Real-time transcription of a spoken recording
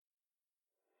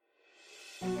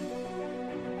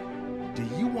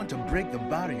Do you want to break the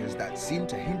barriers that seem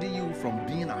to hinder you from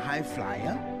being a high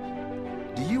flyer?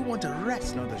 Do you want to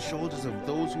rest on the shoulders of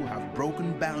those who have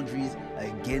broken boundaries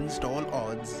against all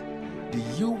odds? Do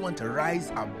you want to rise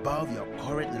above your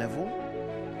current level?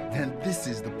 Then this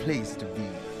is the place to be.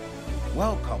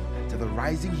 Welcome to the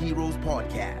Rising Heroes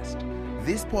Podcast.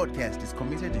 This podcast is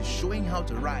committed to showing how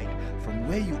to ride from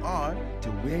where you are to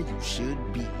where you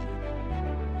should be.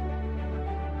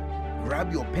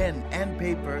 Grab your pen and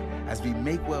paper as we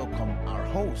make welcome our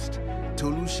host,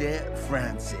 Tolushe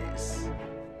Francis.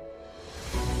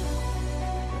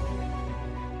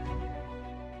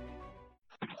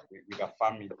 With her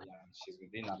family, and she's been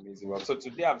doing amazing work. So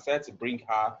today I've decided to bring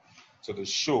her to the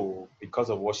show because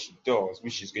of what she does,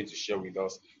 which she's going to share with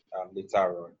us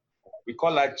later on. We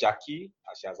call her Jackie,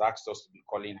 as she has asked us to be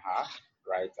calling her,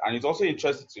 right? And it's also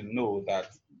interesting to know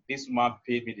that this woman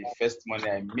paid me the first money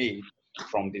I made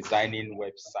from designing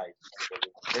websites. She was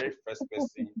the very first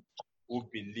person who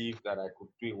believed that I could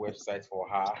do a website for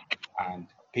her and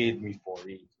paid me for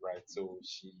it, right? So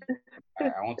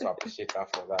I want to appreciate her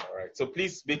for that, all right? So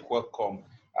please make welcome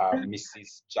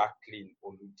Mrs. Jacqueline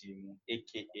Oludimu,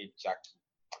 aka Jackie.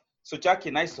 So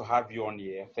Jackie, nice to have you on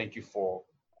here. Thank you for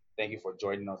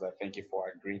joining us. I thank you for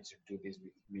agreeing to do this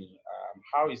with me.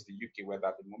 How is the UK weather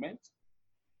at the moment?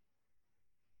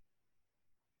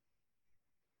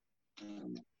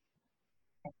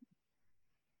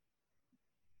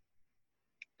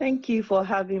 Thank you for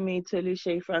having me,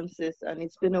 Tolushe Francis, and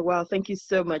it's been a while. Thank you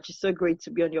so much. It's so great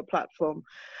to be on your platform.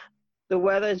 The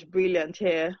weather is brilliant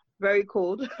here. Very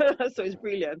cold, so it's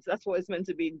brilliant. That's what it's meant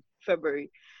to be in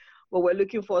February. But we're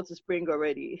looking forward to spring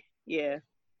already. Yeah.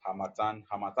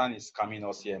 Hamatan is coming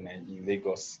us here in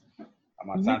Lagos.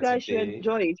 You guys should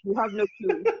enjoy it. You have no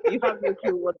clue. You have no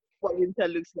clue what winter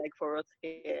looks like for us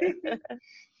here.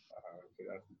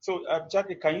 So,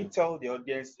 Jackie, can you tell the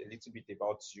audience a little bit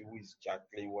about you? Who is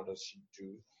Jacqueline? What does she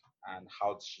do? And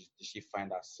how did she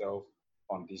find herself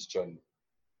on this journey?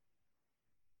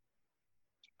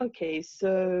 Okay,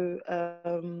 so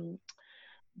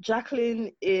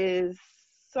Jacqueline is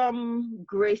some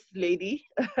grace lady,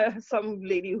 some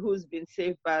lady who's been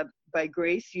saved by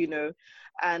grace, you know,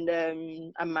 and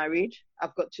I'm married.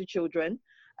 I've got 2 children.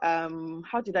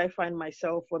 How did I find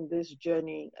myself on this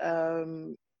journey?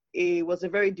 It was a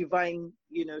very divine,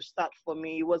 start for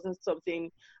me. It wasn't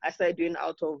something I started doing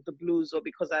out of the blues or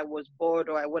because I was bored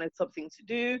or I wanted something to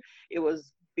do. It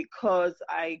was because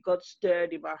I got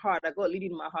stirred in my heart. I got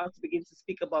leading in my heart to begin to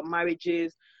speak about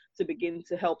marriages, to begin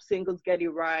to help singles get it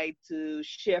right, to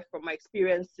share from my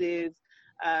experiences,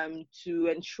 to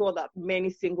ensure that many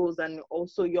singles and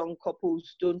also young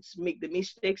couples don't make the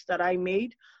mistakes that I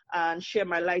made, and share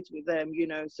my light with them,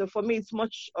 So for me, it's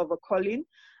much of a calling.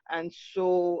 And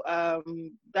so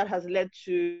that has led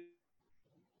to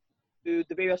the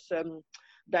various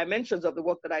dimensions of the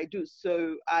work that I do.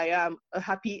 So I am a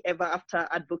happy ever after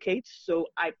advocate. So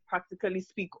I practically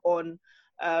speak on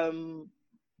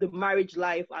the marriage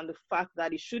life and the fact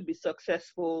that it should be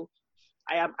successful.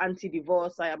 I am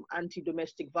anti-divorce. I am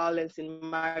anti-domestic violence in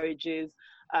marriages.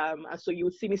 And so you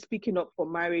will see me speaking up for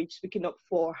marriage, speaking up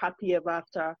for happy ever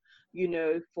after,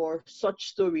 for such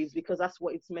stories, because that's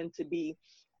what it's meant to be.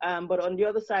 But on the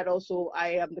other side, also,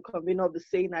 I am the convener of the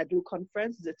Saying I Do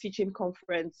conference, the teaching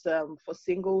conference for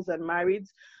singles and marrieds.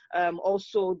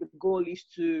 Also, the goal is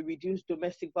to reduce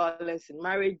domestic violence in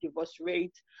marriage, divorce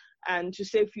rate, and to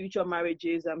save future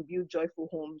marriages and build joyful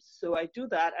homes. So I do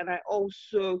that. And I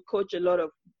also coach a lot of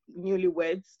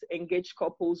newlyweds, engaged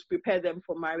couples, prepare them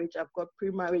for marriage. I've got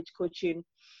pre-marriage coaching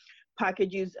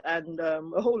packages and a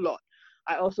whole lot.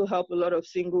 I also help a lot of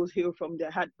singles heal from their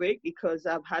heartbreak because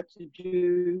I've had to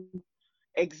do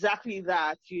exactly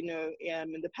that, in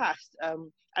the past.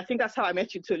 I think that's how I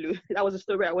met you, Tolu. That was a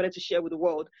story I wanted to share with the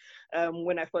world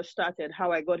when I first started,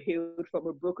 how I got healed from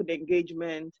a broken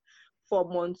engagement, 4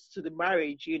 months to the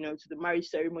marriage, to the marriage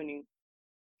ceremony,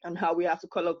 and how we have to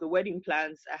call off the wedding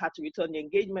plans. I had to return the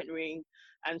engagement ring.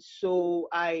 And so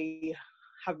I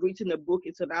have written a book.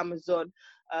 It's on Amazon,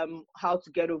 How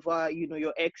to Get Over,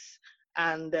 Your Ex.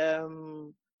 And,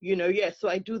 so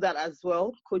I do that as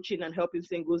well, coaching and helping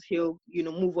singles heal,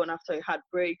 move on after a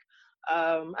heartbreak.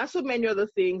 And so many other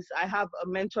things. I have a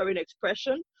mentoring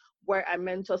expression where I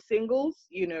mentor singles,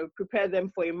 prepare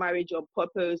them for a marriage on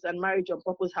purpose. And Marriage on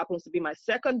Purpose happens to be my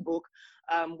second book,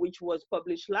 which was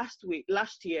published last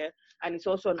year. And it's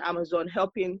also on Amazon,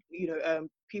 helping,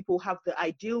 people have the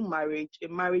ideal marriage, a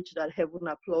marriage that heaven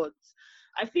applauds.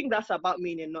 I think that's about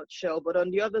me in a nutshell. But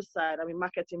on the other side, I'm a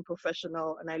marketing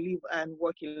professional and I live and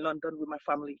work in London with my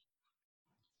family.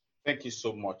 Thank you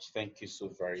so much. Thank you so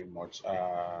very much.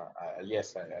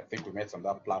 Yes, I think we met on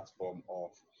that platform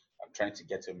of trying to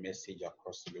get a message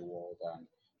across to the world, and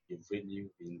you've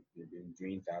been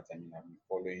doing that. I mean, I've been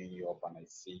following you up, and I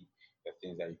see the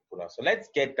things that you put out. So let's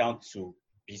get down to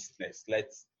business.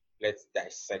 Let's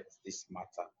dissect this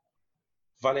matter.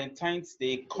 Valentine's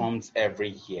Day comes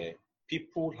every year.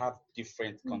 People have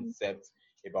different Mhm. concepts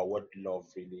about what love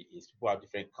really is. People have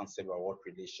different concepts about what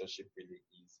relationship really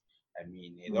is. I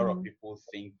mean, a lot of Mm, people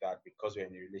think that because we're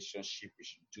in a relationship, we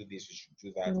should do this, we should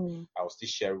do that. mm, I was still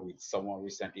sharing with someone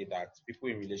recently that people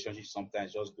in relationships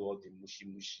sometimes just do all the mushy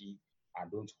mushy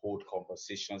and don't hold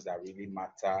conversations that really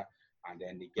matter. And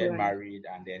then they get right. married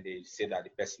and then they say that the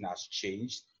person has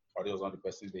changed or this was not the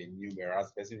person they knew,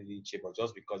 whereas the person didn't change, but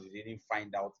just because you didn't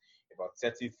find out about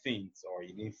certain things or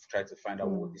you didn't try to find out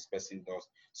what Mm, this person does.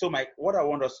 So, Mike, what I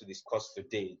want us to discuss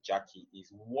today, Jackie, is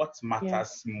what yeah,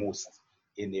 matters most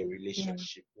in a yeah.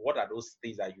 relationship. What are those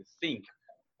things that you think,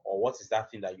 or what is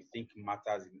that thing that you think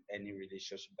matters in any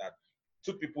relationship that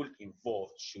two people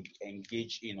involved should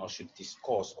engage in or should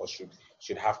discuss or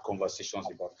should have conversations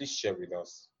about? Please share with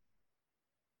us.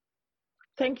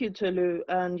 Thank you, Tolu.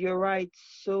 And you're right.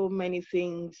 So many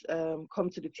things come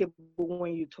to the table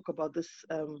when you talk about this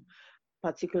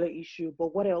particular issue.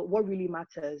 But what really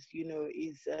matters,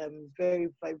 is very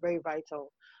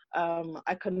vital.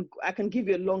 I can give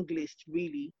you a long list,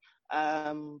 really.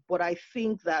 But I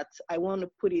think that I want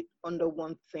to put it under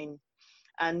one thing,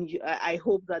 and I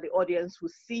hope that the audience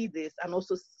will see this and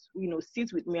also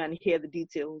sit with me and hear the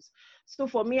details. So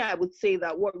for me, I would say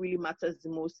that what really matters the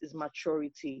most is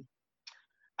maturity.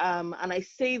 And I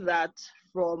say that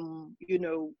from,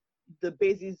 the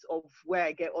basis of where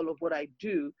I get all of what I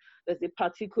do. There's a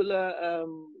particular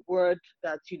word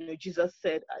that, Jesus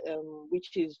said,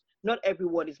 which is not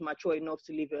everyone is mature enough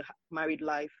to live a married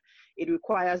life. It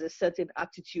requires a certain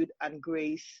attitude and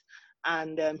grace.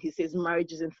 And he says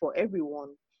marriage isn't for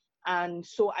everyone. And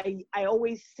so I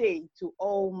always say to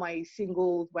all my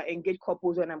singles, my engaged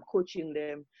couples when I'm coaching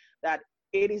them, that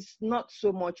it is not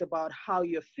so much about how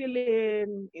you're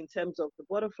feeling in terms of the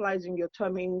butterflies in your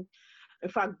tummy. In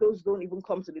fact, those don't even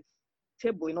come to the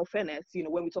table, in all fairness,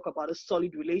 when we talk about a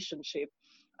solid relationship.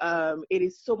 It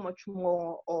is so much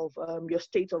more of your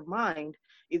state of mind.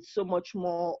 It's so much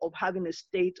more of having a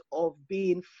state of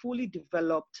being fully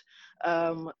developed,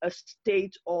 a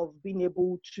state of being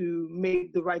able to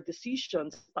make the right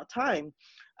decisions at time.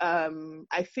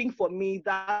 I think for me,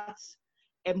 that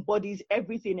embodies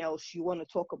everything else you want to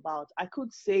talk about. I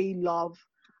could say love,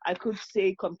 I could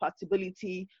say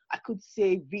compatibility, I could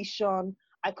say vision,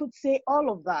 I could say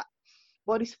all of that.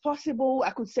 But it's possible, I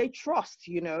could say trust,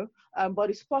 but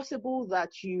it's possible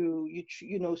that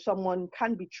someone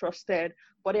can be trusted,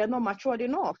 but they're not matured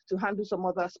enough to handle some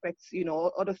other aspects,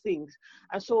 other things.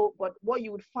 And so, but what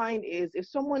you would find is if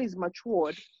someone is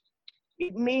matured,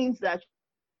 it means that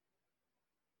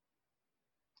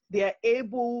they're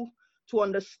able to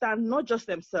understand not just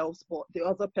themselves, but the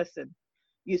other person.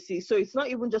 You see, so it's not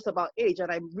even just about age.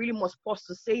 And I really must pause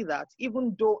to say that,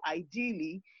 even though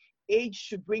ideally age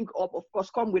should bring up, of course,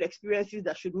 come with experiences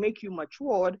that should make you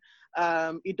matured,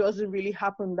 it doesn't really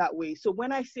happen that way. So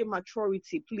when I say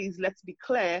maturity, please let's be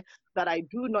clear that I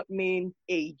do not mean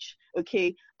age,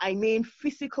 okay? I mean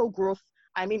physical growth,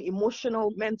 I mean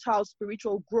emotional, mental,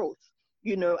 spiritual growth.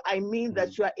 I mean Mm.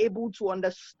 that you are able to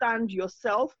understand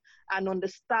yourself and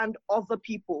understand other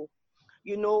people.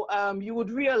 You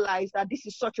would realize that this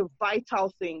is such a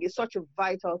vital thing. It's such a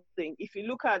vital thing. If you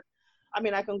look at, I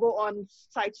mean, I can go on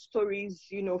side stories,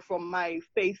 from my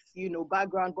faith,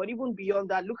 background, but even beyond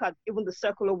that, look at even the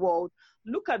secular world,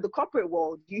 look at the corporate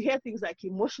world. You hear things like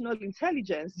emotional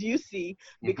intelligence. Do you see?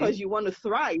 Mm-hmm. Because you want to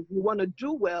thrive, you want to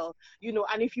do well,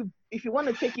 and if you want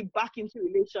to take it back into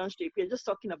relationship, you're just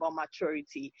talking about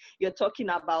maturity. You're talking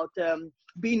about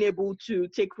being able to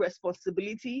take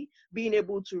responsibility, being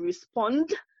able to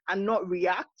respond and not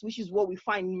react, which is what we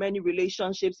find in many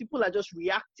relationships. People are just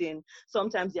reacting.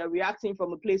 Sometimes they're reacting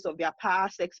from a place of their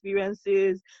past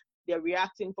experiences. They're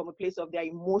reacting from a place of their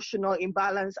emotional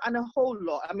imbalance and a whole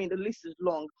lot. I mean, the list is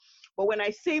long. But when I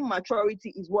say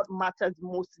maturity is what matters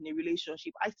most in a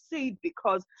relationship, I say it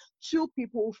because two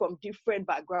people from different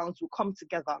backgrounds will come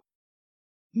together.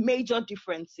 Major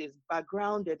differences: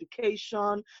 background,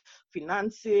 education,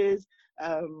 finances,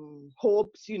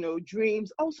 hopes,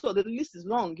 dreams. Also, the list is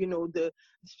long, the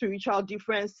spiritual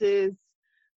differences,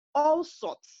 all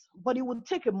sorts. But it would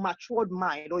take a matured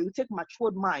mind, or it would take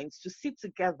matured minds to sit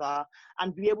together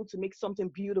and be able to make something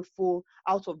beautiful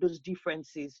out of those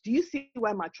differences. Do you see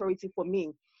why maturity for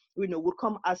me would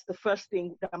come as the first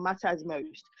thing that matters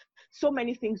most. So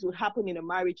many things would happen in a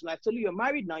marriage life. So you're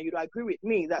married now, you'd agree with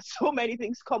me that so many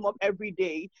things come up every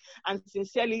day. And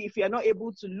sincerely, if you're not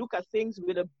able to look at things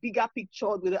with a bigger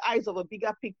picture, with the eyes of a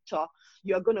bigger picture,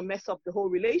 you're going to mess up the whole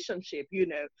relationship,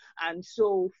 And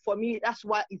so for me, that's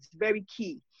why it's very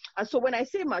key. And so when I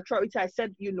say maturity, I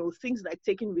said, things like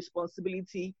taking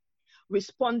responsibility,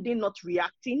 responding, not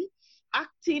reacting,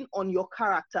 acting on your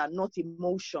character, not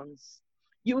emotions.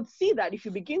 You would see that if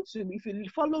you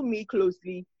follow me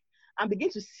closely and begin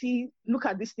to look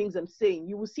at these things I'm saying,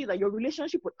 you will see that your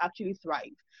relationship would actually thrive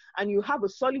and you have a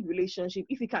solid relationship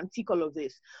if you can tick all of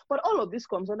this. But all of this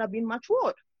comes under being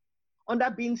matured,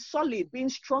 under being solid, being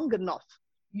strong enough,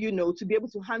 to be able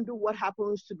to handle what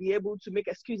happens, to be able to make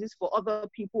excuses for other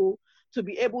people, to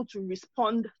be able to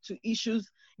respond to issues,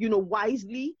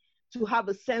 wisely, to have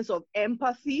a sense of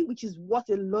empathy, which is what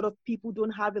a lot of people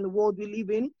don't have in the world we live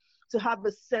in, to have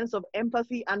a sense of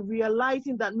empathy and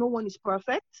realizing that no one is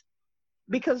perfect,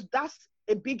 because that's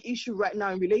a big issue right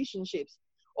now in relationships.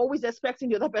 Always expecting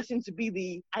the other person to be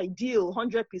the ideal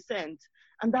 100%,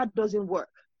 and that doesn't work.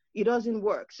 It doesn't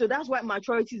work. So that's why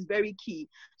maturity is very key.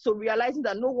 So realizing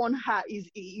that no one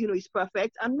is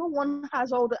perfect and no one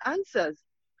has all the answers.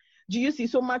 Do you see?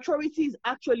 So maturity is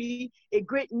actually a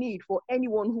great need for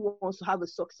anyone who wants to have a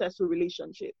successful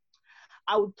relationship.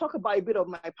 I will talk about a bit of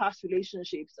my past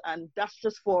relationships, and that's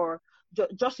just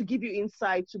to give you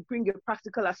insight, to bring a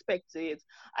practical aspect to it.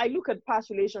 I look at past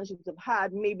relationships I've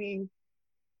had, maybe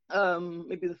I'll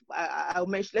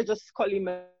mention, let's just call him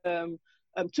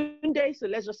Tunde. So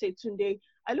let's just say Tunde.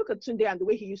 I look at Tunde and the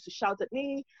way he used to shout at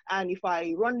me, and if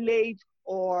I run late,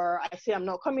 or I say I'm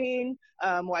not coming,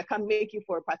 or I can't make it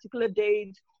for a particular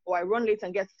date, or I run late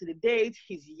and get to the date,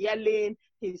 he's yelling,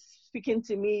 he's speaking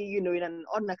to me, in an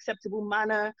unacceptable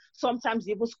manner. Sometimes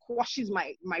he even squashes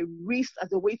my wrist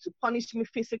as a way to punish me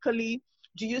physically.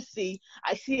 Do you see?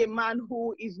 I see a man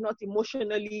who is not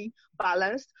emotionally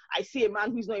balanced. I see a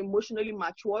man who is not emotionally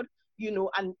matured,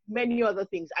 and many other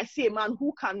things. I see a man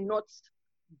who cannot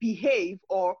behave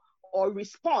or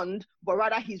respond, but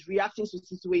rather he's reacting to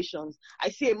situations. I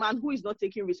see a man who is not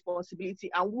taking responsibility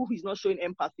and who is not showing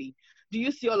empathy. Do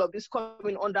you see all of this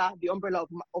coming under the umbrella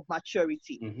of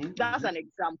maturity? That's an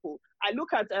example. I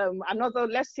look at another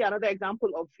example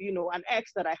of, an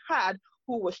ex that I had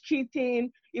who was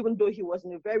cheating, even though he was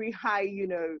in a very high,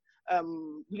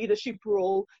 leadership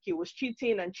role. He was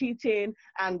cheating,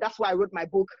 and that's why I wrote my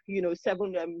book,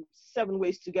 7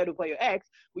 Ways to Get Over Your Ex,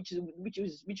 which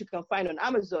you can find on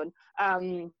Amazon.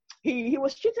 He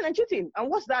was cheating. And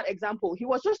what's that example? He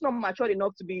was just not matured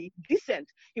enough to be decent.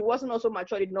 He wasn't also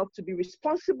matured enough to be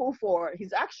responsible for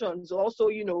his actions, also,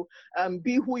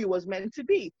 be who he was meant to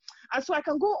be. And so I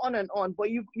can go on and on, but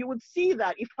you would see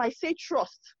that if I say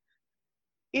trust,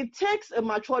 it takes a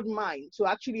matured mind to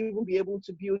actually even be able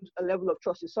to build a level of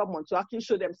trust with someone, to actually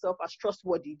show themselves as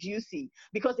trustworthy. Do you see?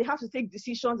 Because they have to take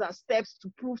decisions and steps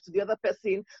to prove to the other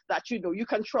person that, you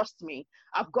can trust me.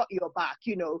 I've got your back.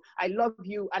 I love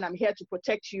you and I'm here to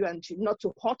protect you and not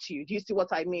to hurt you. Do you see what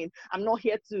I mean? I'm not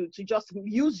here to just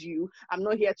use you. I'm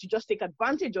not here to just take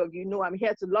advantage of you. No, I'm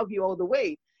here to love you all the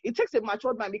way. It takes a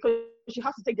matured mind because you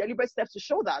have to take deliberate steps to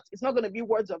show that. It's not going to be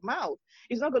words of mouth.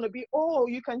 It's not going to be, oh,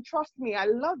 you can trust me, I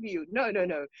love you. No.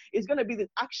 It's going to be the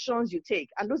actions you take.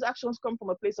 And those actions come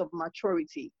from a place of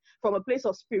maturity, from a place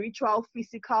of spiritual,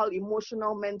 physical,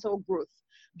 emotional, mental growth.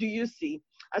 Do you see?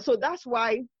 And so that's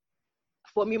why,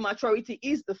 for me, maturity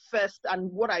is the first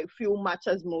and what I feel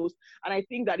matters most. And I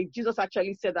think that if Jesus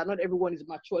actually said that not everyone is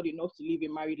matured enough to live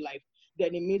a married life,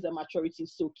 then it means that maturity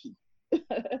is so key.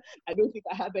 I don't think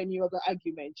I have any other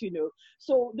argument,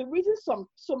 So the reason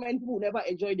so many people never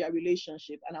enjoy their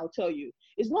relationship, and I'll tell you,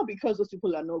 it's not because those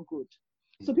people are not good.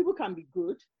 So people can be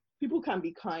good, people can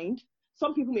be kind,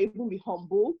 some people may even be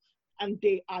humble, and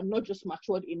they are not just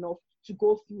matured enough to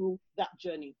go through that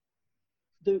journey.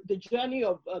 The journey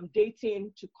of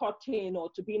dating to courting or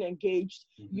to being engaged,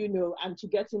 and to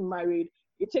getting married,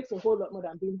 it takes a whole lot more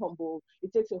than being humble.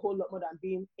 It takes a whole lot more than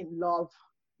being in love.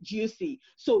 Do you see?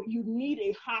 So you need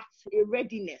a heart, a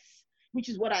readiness, which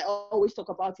is what I always talk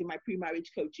about in my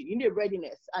pre-marriage coaching. You need a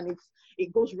readiness, and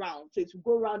it goes round. So it will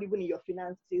go around even in your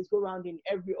finances, go around in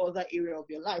every other area of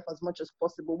your life as much as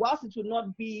possible. Whilst it will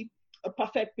not be a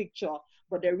perfect picture,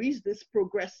 but there is this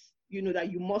progress,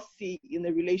 that you must see in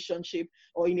a relationship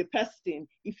or in a person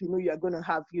if you are going to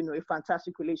have, a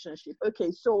fantastic relationship. Okay,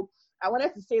 so I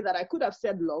wanted to say that I could have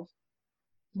said love,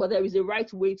 but there is a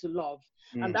right way to love.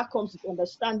 And that comes with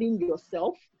understanding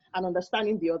yourself and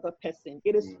understanding the other person.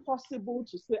 It is possible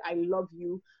to say, I love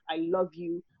you, I love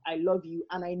you, I love you,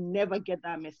 and I never get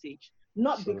that message.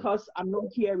 Not because I'm not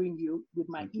hearing you with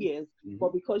my ears,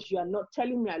 but because you are not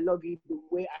telling me I love you the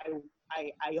way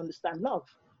I understand love.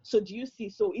 So do you see?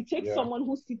 So it takes someone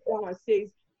who sits down and says,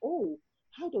 oh,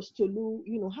 how does Tolu,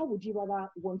 how would you rather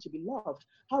want to be loved?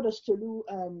 How does Tolu,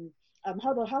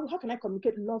 how can I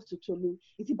communicate love to Tolu?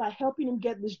 Is it by helping him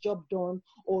get this job done?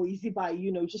 Or is it by,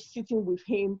 just sitting with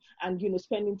him and,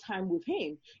 spending time with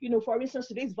him? For instance,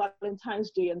 today's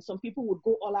Valentine's Day, and some people would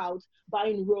go all out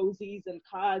buying roses and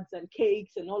cards and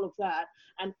cakes and all of that.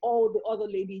 And all the other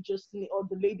lady or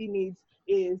the lady needs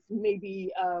is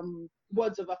maybe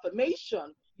words of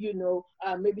affirmation.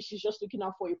 Maybe she's just looking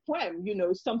out for a poem,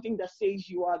 something that says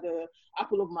you are the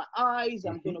apple of my eyes.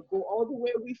 I'm going to go all the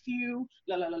way with you.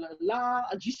 La, la, la, la, la.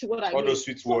 Do you see what I mean? All those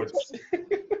sweet words.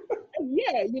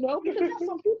 Yeah, because that's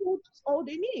some people, that's all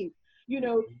they need.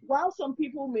 While some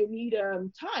people may need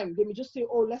time, they may just say,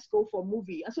 oh, let's go for a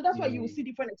movie. And so that's why you will see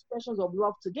different expressions of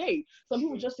love today. Some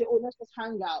people just say, oh, let's just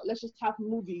hang out. Let's just have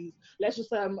movies. Let's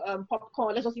just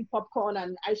popcorn. Let's just eat popcorn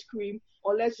and ice cream.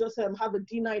 Or let's just have a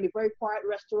dinner in a very quiet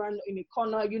restaurant in a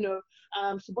corner,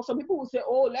 but some people will say,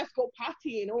 oh, let's go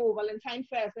partying. Oh, Valentine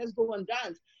Fest. Let's go and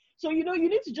dance. So, you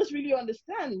need to just really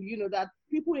understand, that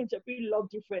people interpret love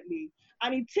differently.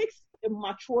 And it takes a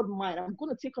matured mind. I'm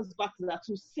going to take us back to that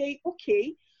to say,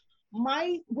 okay,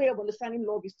 my way of understanding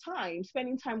love is time,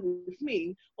 spending time with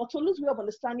me. But Tolu's way of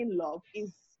understanding love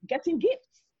is getting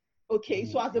gifts. Okay,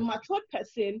 so as a matured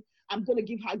person, I'm going to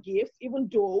give her gifts, even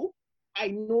though I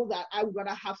know that I would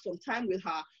rather have some time with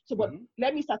her. So, but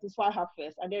let me satisfy her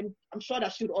first. And then I'm sure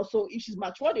that she'd also, if she's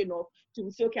matured enough,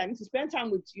 to say, okay, I need to spend time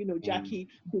with, Jackie,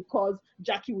 because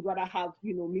Jackie would rather have,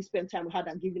 me spend time with her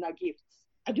than giving her gifts.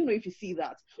 I don't know if you see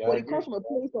that. Yeah, but it comes from a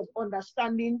place of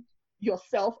understanding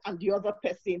yourself and the other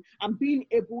person and being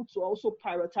able to also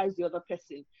prioritize the other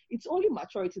person. It's only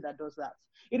maturity that does that.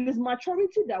 It is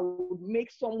maturity that would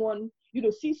make someone,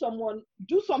 see someone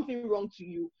do something wrong to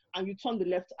you and you turn the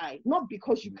left eye. Not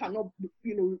because you cannot,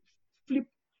 flip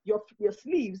your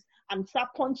sleeves and start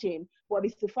punching, but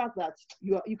it's the fact that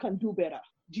you can do better.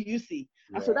 Do you see?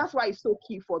 Yeah. And so that's why it's so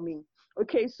key for me.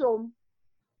 Okay, so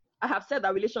I have said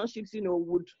that relationships,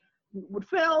 would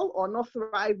fail or not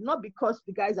thrive, not because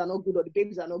the guys are not good or the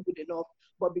babies are not good enough,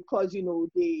 but because,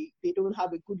 they don't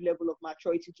have a good level of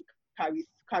maturity to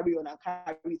carry on and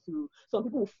carry through. Some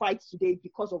people will fight today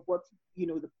because of what,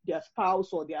 their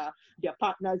spouse or their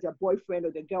partners, their boyfriend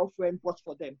or their girlfriend bought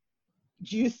for them.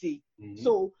 Do you see?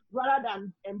 So rather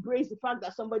than embrace the fact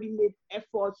that somebody made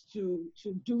efforts to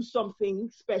do something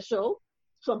special,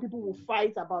 some people will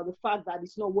fight about the fact that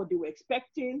it's not what they were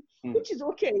expecting, which is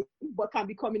okay, but can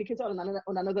be communicated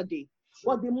on another day.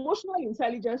 But the emotional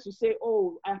intelligence to say,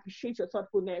 oh, I appreciate your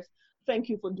thoughtfulness. Thank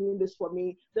you for doing this for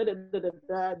me. They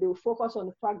will focus on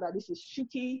the fact that this is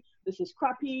shitty, this is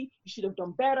crappy, you should have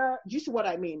done better. Do you see what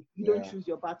I mean? You don't choose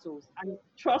your battles. And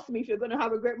trust me, if you're going to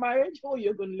have a great marriage,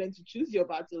 you're going to learn to choose your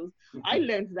battles. I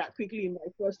learned that quickly in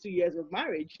my first 2 years of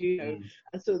marriage, And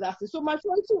so that's it. So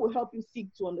maturity will help you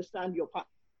seek to understand your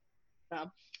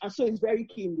partner. And so it's very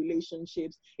key in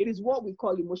relationships. It is what we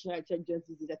call emotional intelligence.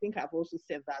 I think I've also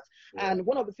said that. Yeah. And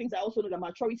one of the things I also know that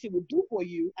maturity will do for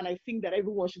you, and I think that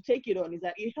everyone should take it on, is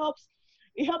that it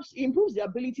improves the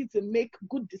ability to make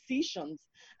good decisions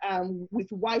with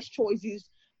wise choices.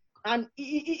 And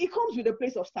it comes with a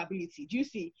place of stability. Do you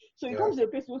see? So it comes with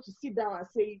a place where to sit down and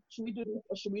say, should we do this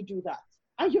or should we do that?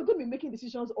 And you're going to be making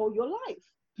decisions all your life.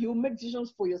 You'll make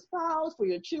decisions for your spouse, for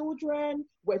your children,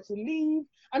 where to live,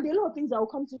 and there are a lot of things that will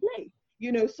come to play,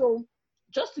 So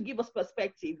just to give us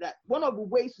perspective, that one of the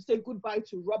ways to say goodbye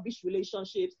to rubbish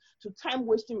relationships, to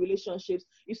time-wasting relationships,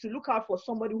 is to look out for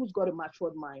somebody who's got a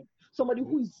matured mind, somebody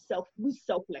who's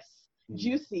selfless. Do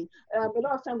you see? A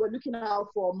lot of times we're looking out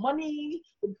for money,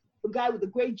 the guy with a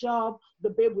great job, the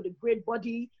babe with a great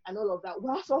body, and all of that.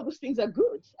 Well, all those things are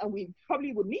good, and we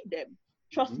probably would need them.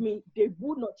 Trust me, they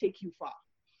would not take you far.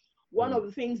 One of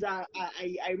the things that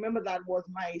I remember that was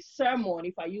my sermon,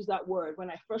 if I use that word,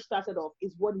 when I first started off,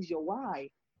 is what is your why?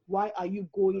 Why are you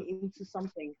going into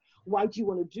something? Why do you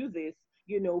want to do this?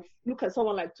 Look at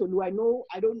someone like Tolu. I know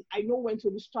when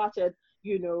Tolu started,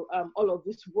 all of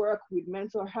this work with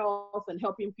mental health and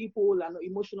helping people and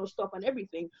emotional stuff and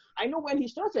everything. I know when he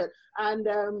started, and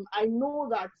I know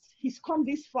that he's come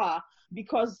this far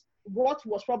because what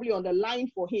was probably on the line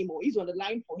for him, or is on the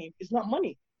line for him, is not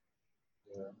money.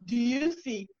 Yeah. Do you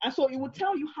see? And so it will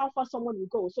tell you how far someone will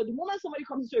go. So the moment somebody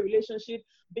comes into a relationship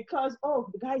because,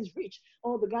 the guy is rich,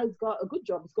 the guy's got a good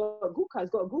job, he's got a good car, he's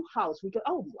got a good house,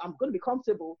 I'm going to be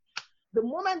comfortable. The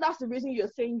moment that's the reason you're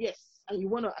saying yes and you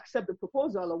want to accept the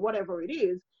proposal or whatever it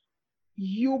is,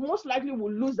 you most likely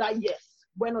will lose that yes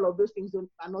when all of those things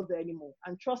are not there anymore.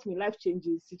 And trust me, life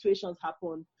changes, situations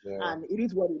happen, and it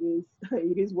is what it is.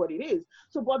 It is what it is.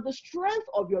 So, but the strength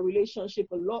of your relationship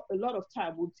a lot of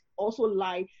time would also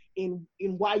lie in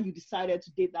why you decided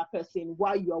to date that person,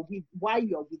 why you're with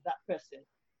that person.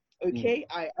 Okay,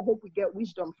 I hope we get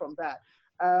wisdom from that.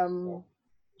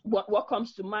 What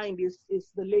comes to mind is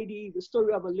the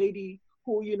story of a lady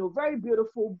who, you know, very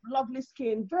beautiful, lovely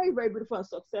skin, very, very beautiful and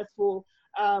successful.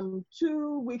 2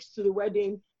 weeks to the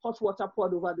wedding, hot water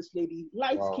poured over this lady,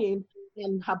 light skin,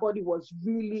 and her body was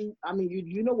really, I mean,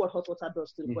 you know what hot water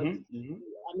does to the body.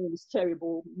 I mean, it's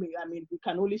terrible. I mean, we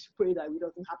can only pray that it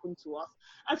doesn't happen to us.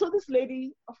 And so this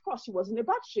lady, of course, she was in a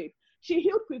bad shape. She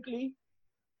healed quickly.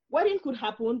 Wedding could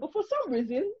happen, but for some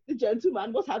reason, the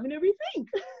gentleman was having a rethink,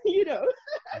 you know.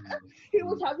 He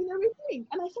was having a rethink.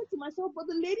 And I said to myself, but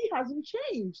the lady hasn't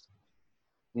changed.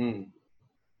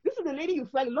 This is the lady you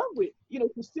fell in love with. You know,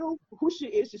 she's still who she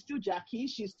is. She's still Jackie.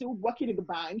 She's still working in the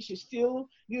bank. She's still,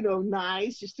 you know,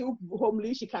 nice. She's still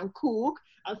homely. She can cook.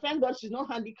 And thank God she's not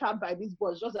handicapped by this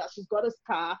boss, just that she's got a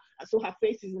scar. And so her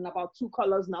face is in about 2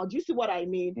 colors now. Do you see what I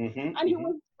mean? And he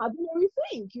was having a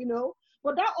rethink, you know.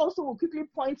 But that also will quickly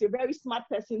point a very smart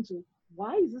person to,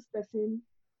 why is this person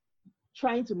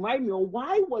trying to marry me? Or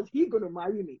why was he going to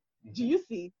marry me? Do you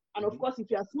see? And of course,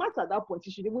 if you're smart at that point,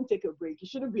 you should even take a break. You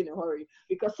shouldn't be in a hurry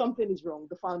because something is wrong.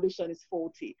 The foundation is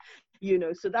faulty, you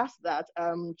know. So that's that,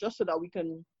 just so that we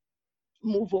can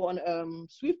move on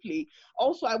swiftly.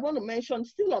 Also, I want to mention,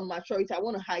 still on maturity, I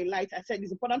want to highlight, I said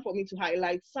it's important for me to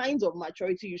highlight signs of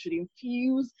maturity you should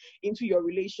infuse into your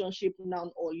relationship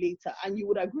now or later. And you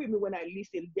would agree with me when I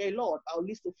list a lot. I'll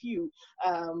list a few,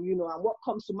 you know, and what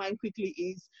comes to mind quickly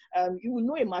is you will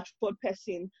know a matured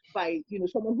person by, you know,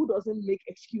 someone who doesn't make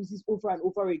excuses over and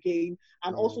over again,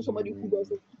 and also somebody who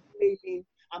doesn't keep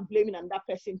blaming that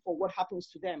person for what happens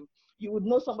to them. You would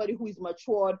know somebody who is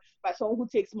matured by someone who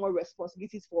takes more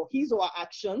responsibilities for his or her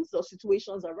actions or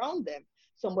situations around them.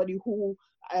 Somebody who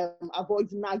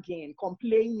avoids nagging,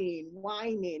 complaining,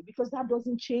 whining, because that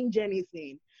doesn't change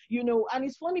anything. You know, and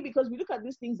it's funny because we look at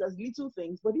these things as little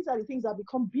things, but these are the things that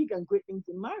become big and great things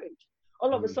in marriage.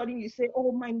 All of a sudden you say,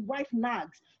 oh, my wife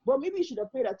nags. But maybe you should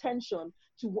have paid attention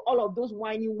to all of those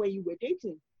whining when you were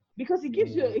dating. Because it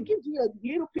gives you a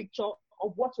little picture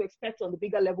of what to expect on the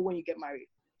bigger level when you get married.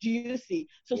 Do you see?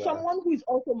 So someone who is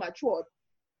also matured,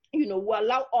 you know, will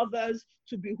allow others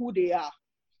to be who they are.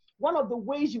 One of the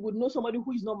ways you would know somebody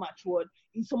who is not matured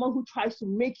is someone who tries to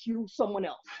make you someone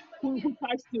else, who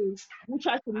tries to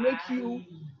make you,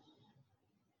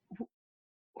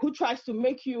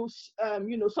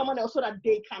 you know, someone else so that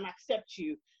they can accept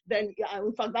you. Then,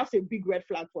 in fact, that's a big red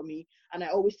flag for me. And I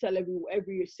always tell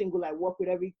every single I work with,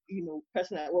 every, you know,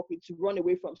 person I work with, to run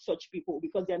away from such people,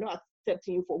 because they're not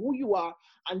accepting you for who you are,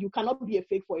 and you cannot be a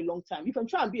fake for a long time. You can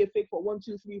try and be a fake for 1,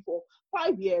 2, 3, 4,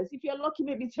 5 years. If you're lucky,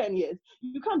 maybe 10 years.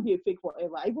 You can't be a fake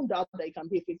forever. I even doubt that you can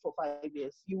be a fake for 5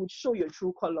 years. You would show your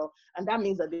true color, and that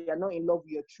means that they are not in love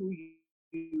with your true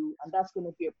you, and that's going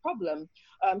to be a problem.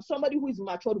 Somebody who is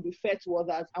mature will be fair to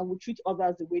others and will treat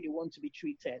others the way they want to be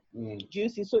treated. Do you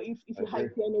see? So if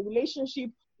you're in a relationship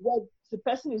where the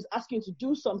person is asking to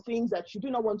do some things that you do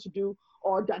not want to do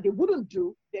or that they wouldn't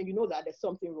do, then you know that there's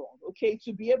something wrong. Okay,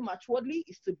 to behave maturely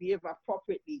is to behave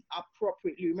appropriately.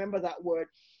 Remember that word.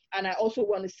 And I also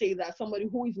want to say that somebody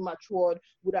who is matured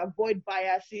would avoid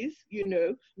biases, you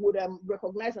know, would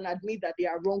recognize and admit that they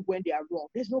are wrong when they are wrong.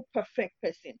 There's no perfect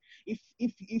person.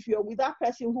 If you're with that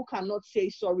person who cannot say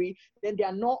sorry, then they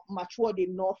are not matured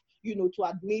enough, you know, to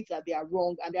admit that they are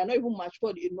wrong, and they are not even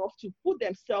matured enough to put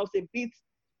themselves a bit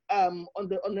on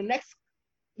the next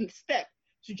step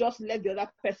to just let the other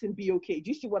person be okay.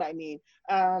 Do you see what I mean?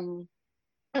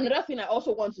 Another thing I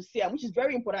also want to say, and which is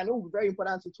very important, I know very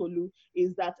important to Tolu,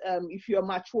 is that if you're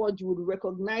matured, you would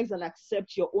recognize and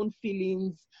accept your own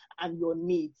feelings and your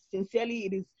needs. Sincerely,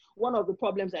 it is one of the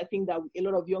problems I think that a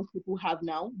lot of young people have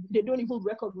now. They don't even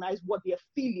recognize what they're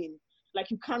feeling. Like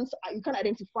you can't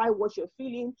identify what you're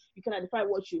feeling, you can identify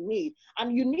what you need.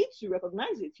 And you need to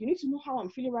recognize it. You need to know how I'm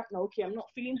feeling right now. Okay, I'm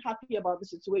not feeling happy about the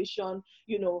situation,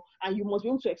 you know, and you must be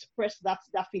able to express that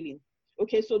feeling.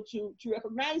 Okay, so to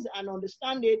recognize and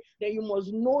understand it, then you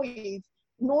must know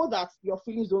that your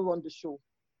feelings don't run the show.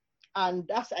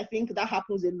 And I think that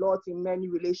happens a lot in many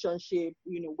relationships,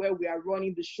 you know, where we are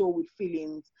running the show with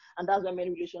feelings. And that's why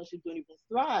many relationships don't even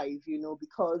thrive, you know,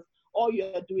 because all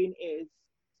you're doing is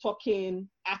talking,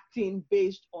 acting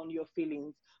based on your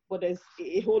feelings. But there's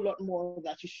a whole lot more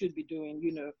that you should be doing,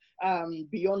 you know,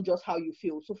 beyond just how you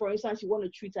feel. So for instance, you want to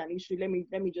treat an issue. Let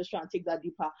me just try and take that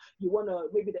deeper. You want to,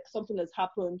 maybe something has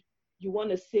happened. You want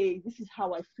to say, this is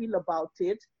how I feel about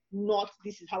it. not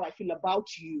this is how I feel about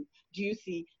you. Do you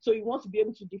see? So you want to be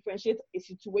able to differentiate a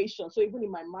situation. So even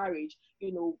in my marriage,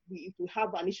 you know, if we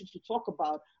have an issue to talk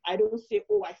about, I don't say,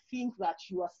 oh, I think that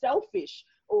you are selfish.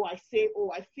 Or I say,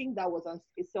 oh, I think that was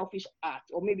a selfish act.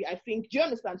 Or maybe I think, do you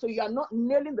understand? So you are not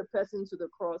nailing the person to the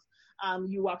cross.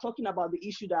 You are talking about the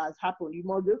issue that has happened. You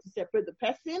must be able to separate the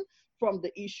person from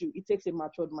the issue. It takes a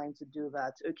matured mind to do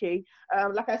that, okay?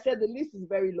 Like I said, the list is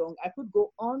very long. I could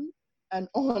go on and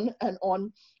on and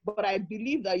on, but I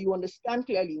believe that you understand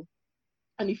clearly.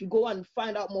 And if you go and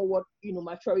find out more what, you know,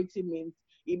 maturity means,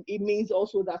 it means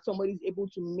also that somebody is able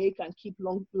to make and keep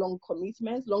long-term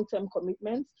commitments.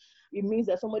 It means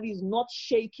that somebody is not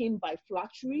shaken by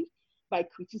flattery, by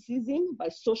criticism, by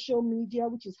social media,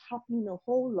 which is happening a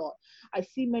whole lot. I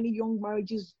see many young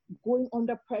marriages going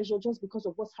under pressure just because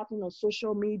of what's happening on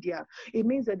social media. It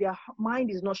means that their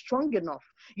mind is not strong enough,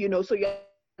 you know, so you're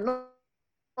not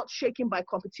shaken by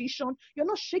competition, you're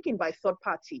not shaken by third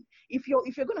party. If you're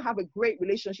going to have a great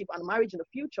relationship and marriage in the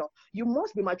future, you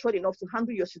must be matured enough to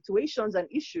handle your situations and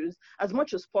issues as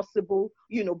much as possible,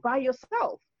 you know, by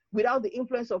yourself, without the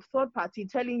influence of third party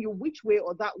telling you which way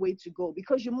or that way to go,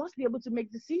 because you must be able to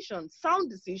make decisions, sound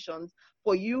decisions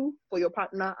for you, for your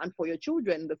partner, and for your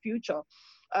children in the future.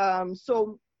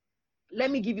 So let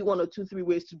me give you 1 or 2, 3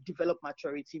 ways to develop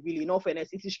maturity, really. In all fairness,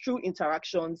 it is true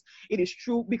interactions. It is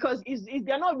true because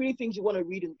they're not really things you want to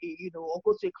read, or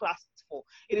go to a class for.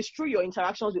 It is true your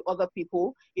interactions with other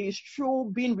people. It is true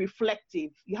being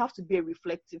reflective. You have to be a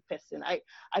reflective person.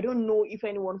 I don't know if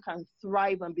anyone can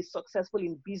thrive and be successful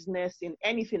in business, in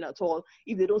anything at all,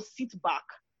 if they don't sit back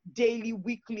daily,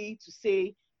 weekly to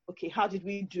say, okay, how did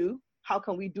we do? How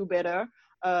can we do better?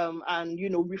 And, you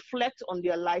know, reflect on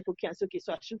their life. Okay, and say, okay,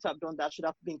 so I shouldn't have done that. I should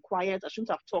have been quiet. I shouldn't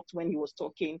have talked when he was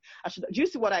talking. Do you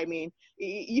see what I mean?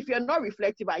 If you're not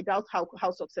reflective, I doubt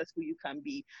how successful you can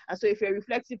be. And so if you're a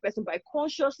reflective person, by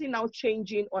consciously now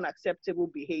changing unacceptable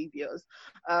behaviors,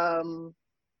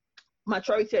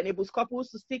 maturity enables couples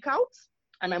to stick out.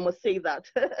 And I must say that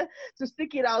to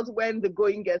stick it out when the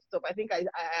going gets tough. I think I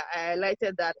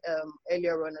highlighted that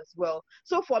earlier on as well.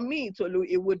 So for me, Tolu,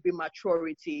 it would be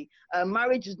maturity.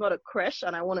 Marriage is not a creche,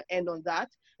 and I want to end on that.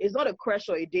 It's not a creche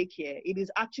or a daycare. It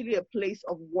is actually a place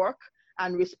of work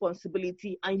and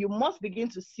responsibility, and you must begin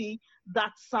to see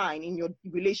that sign in your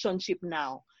relationship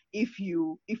now. If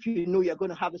you know you're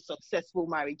going to have a successful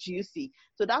marriage, you see.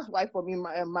 So that's why for me,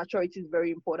 maturity is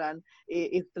very important.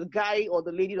 If the guy or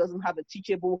the lady doesn't have a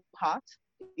teachable heart,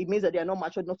 it means that they are not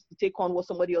mature enough to take on what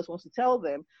somebody else wants to tell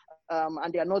them,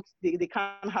 and they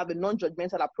can't have a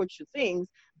non-judgmental approach to things.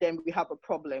 Then we have a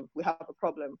problem.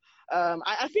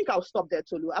 I think I'll stop there,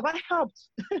 Tolu. Have I helped?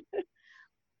 I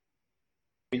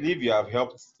believe you have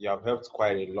helped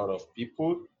quite a lot of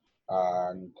people.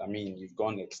 And I mean, you've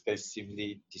gone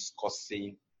extensively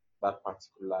discussing that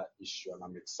particular issue, and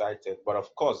I'm excited. But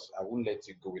of course, I won't let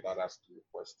you go without asking you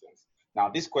questions. Now,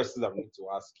 these questions I'm going to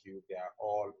ask you, they are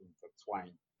all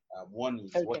intertwined. One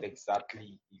is, okay, what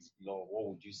exactly is love? What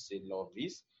would you say love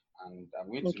is? And I'm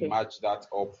going to match that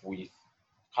up with,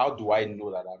 how do I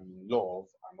know that I'm in love,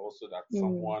 and also that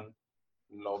someone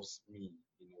loves me?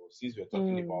 You know, since we're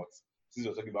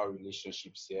talking about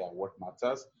relationships here and what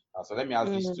matters. So let me ask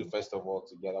these two first of all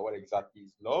together. What exactly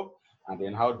is love? And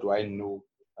then how do I know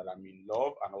that I'm in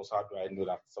love? And also, how do I know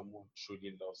that someone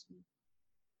truly loves me?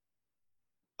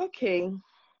 Okay.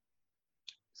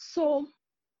 So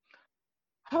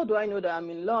how do I know that I'm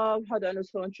in love? How do I know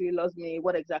someone truly loves me?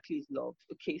 What exactly is love?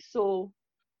 Okay. So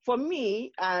for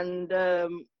me, and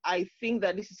I think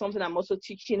that this is something I'm also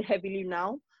teaching heavily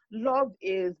now, love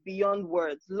is beyond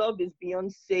words. Love is beyond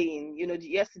saying. You know,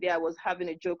 yesterday I was having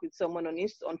a joke with someone on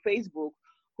Facebook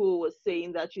who was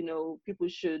saying that, you know, people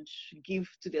should give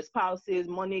to their spouses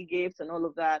money, gifts, and all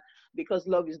of that, because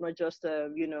love is not just,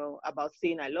 about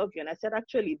saying I love you. And I said,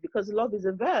 actually, because love is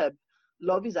a verb.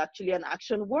 Love is actually an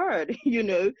action word, you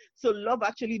know. So love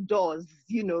actually does,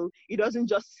 you know. It doesn't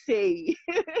just say.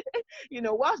 You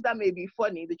know, whilst that may be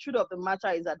funny, the truth of the matter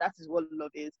is that is what love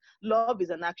is. Love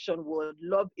is an action word.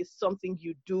 Love is something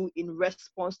you do in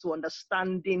response to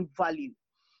understanding value.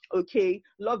 Okay,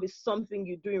 love is something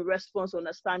you do in response to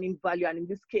understanding value, and in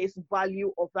this case,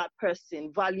 value of that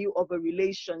person, value of a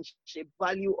relationship,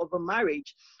 value of a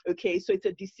marriage. Okay, so it's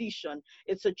a decision,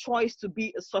 it's a choice to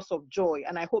be a source of joy,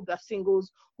 and I hope that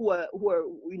singles who are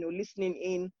listening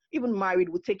in, even married,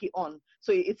 will take it on.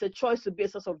 So it's a choice to be a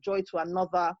source of joy to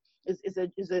another.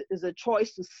 Is a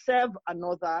choice to serve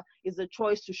another, is a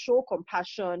choice to show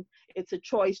compassion, it's a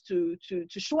choice to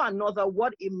show another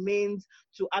what it means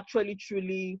to actually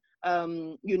truly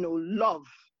love.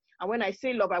 And when I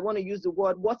say love, I want to use the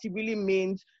word what it really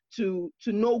means to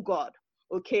know God.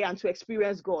 okay, and to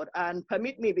experience God. And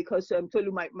permit me, because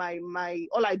Tolu, my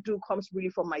all I do comes really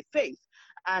from my faith.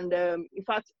 And in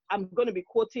fact, I'm going to be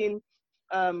quoting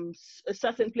a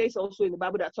certain place also in the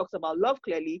Bible that talks about love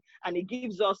clearly, and it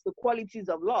gives us the qualities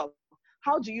of love.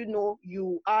 How do you know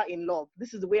you are in love?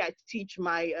 This is the way I teach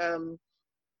my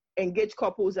engaged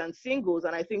couples and singles.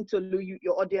 And I think, Tolu,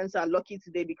 your audience are lucky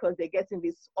today because they're getting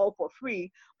this all for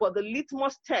free. But the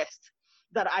litmus test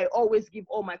that I always give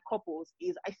all my couples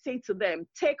is I say to them,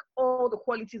 take all the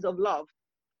qualities of love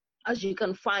as you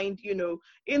can find,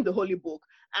 in the Holy Book,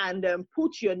 and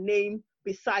put your name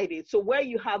beside it. So where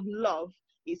you have love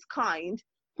is kind,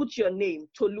 put your name.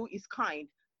 Tolu is kind.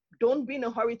 Don't be in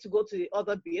a hurry to go to the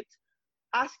other bit.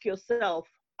 Ask yourself,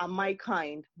 am I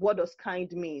kind? What does kind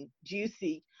mean? Do you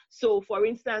see? So for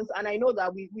instance, and I know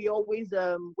that we always,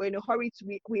 we're in a hurry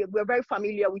to, we're very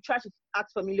familiar. We try to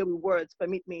act familiar with words,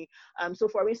 permit me. So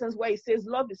for instance, where it says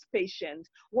love is patient,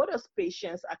 what does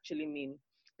patience actually mean?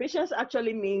 Patience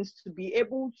actually means to be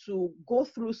able to go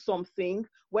through something,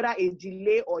 whether a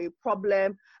delay or a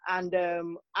problem, and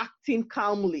acting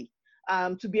calmly.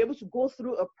 To be able to go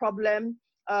through a problem,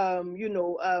 a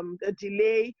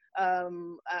delay,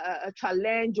 a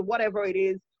challenge, whatever it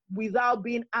is, without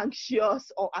being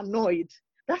anxious or annoyed.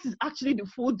 That is actually the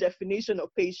full definition of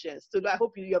patience. So I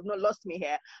hope you have not lost me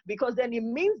here, because then it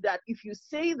means that if you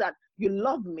say that you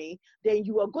love me, then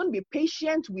you are going to be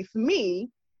patient with me.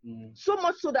 So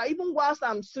much so that even whilst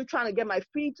I'm still trying to get my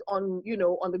feet on,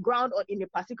 on the ground or in a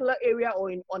particular area or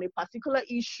on a particular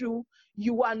issue,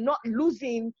 you are not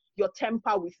losing your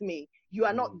temper with me. You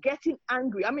are not getting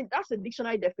angry. I mean, that's a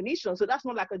dictionary definition. So that's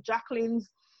not like a Jacqueline's,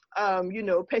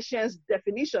 patience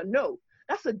definition. No,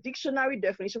 that's a dictionary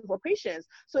definition for patience.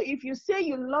 So if you say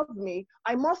you love me,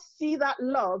 I must see that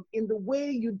love in the way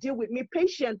you deal with me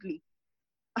patiently.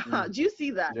 Do you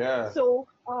see that? Yeah. So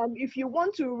if you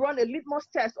want to run a litmus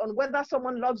test on whether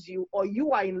someone loves you or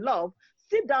you are in love,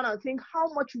 sit down and think, how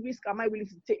much risk am I willing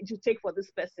to take for this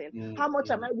person? How much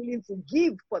am I willing to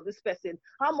give for this person?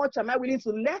 How much am I willing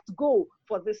to let go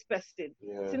for this person?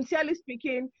 Yeah. Sincerely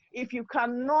speaking, if you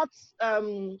cannot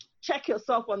check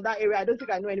yourself on that area, I don't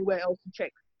think I know anywhere else to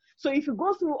check. So if you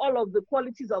go through all of the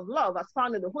qualities of love as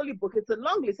found in the Holy Book, it's a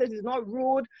long list. It says it's not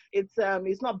rude, it's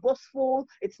not boastful,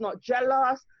 it's not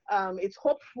jealous, it's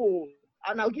hopeful.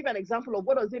 And I'll give an example of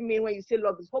what does it mean when you say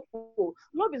love is hopeful.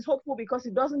 Love is hopeful because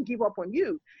it doesn't give up on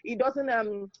you. It doesn't.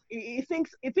 It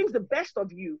thinks the best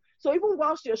of you. So even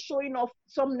whilst you're showing off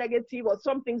some negative or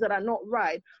some things that are not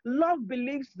right, love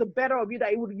believes the better of you,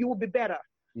 that you will be better.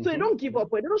 So you don't give up,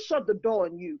 but it don't shut the door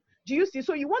on you. Do you see?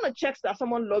 So you want to check that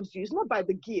someone loves you. It's not by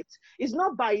the gift. It's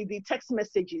not by the text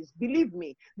messages. Believe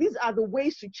me, these are the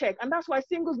ways to check. And that's why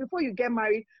singles, before you get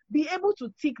married, be able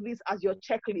to tick this as your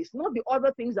checklist, not the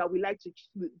other things that we like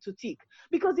to tick.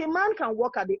 Because a man can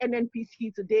work at the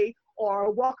NNPC today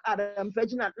or work at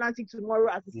Virgin Atlantic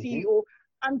tomorrow as the CEO,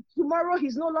 and tomorrow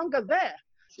he's no longer there.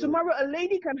 Sure. Tomorrow a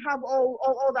lady can have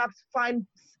all that fine,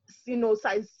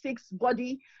 size 6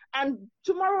 body, and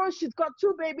tomorrow she's got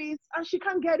 2 babies and she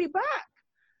can't get it back.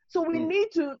 So we need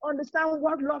to understand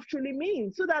what love truly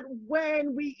means, so that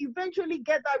when we eventually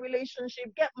get that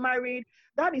relationship, get married,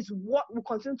 that is what will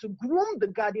continue to groom the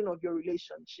garden of your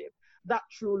relationship, that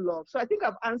true love. So I think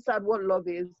I've answered what love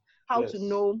is, how to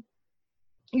know,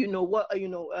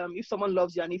 if someone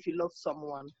loves you and if you love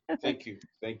someone. Thank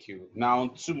you. Now,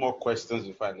 2 more questions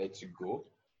before I let you go.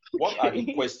 What are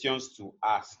the questions to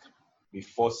ask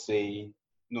before saying,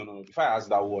 before I ask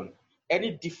that one,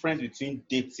 any difference between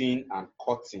dating and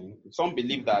courting? Some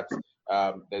believe that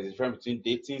there's a difference between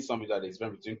dating, some believe that there's a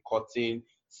difference between courting.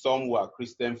 Some who are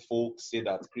Christian folks say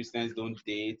that Christians don't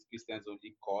date, Christians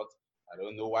only court. I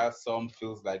don't know why some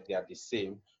feels like they are the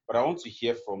same, but I want to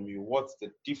hear from you. What's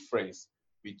the difference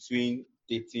between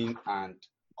dating and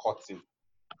courting,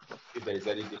 if there is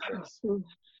any difference?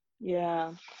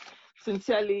 Yeah,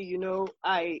 sincerely,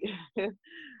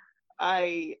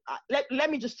 let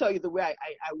me just tell you the way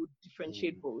I would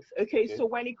differentiate both. Okay, so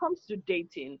when it comes to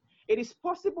dating, it is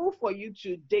possible for you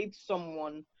to date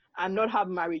someone and not have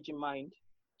marriage in mind.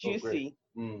 Do you see?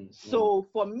 So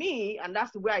for me, and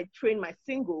that's the way I train my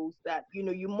singles, that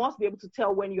you must be able to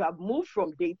tell when you have moved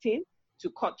from dating to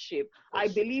courtship. I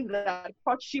believe that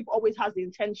courtship always has the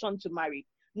intention to marry.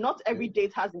 Not every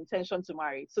date has the intention to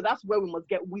marry. So that's where we must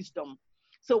get wisdom.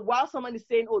 So while someone is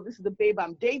saying, oh, this is the babe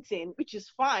I'm dating, which is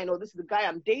fine, or this is the guy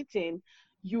I'm dating,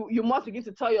 you must begin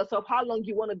to tell yourself how long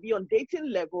you want to be on dating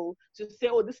level to say,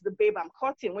 oh, this is the babe I'm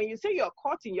courting. When you say you're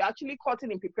courting, you're actually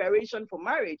courting in preparation for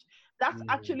marriage. That's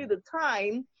actually the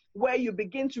time where you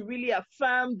begin to really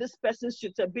affirm this person's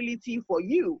suitability for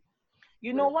you.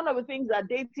 You know, one of the things that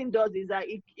dating does is that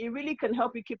it really can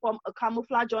help you keep on a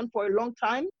camouflage on for a long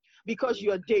time because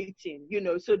you're dating, you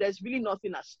know, so there's really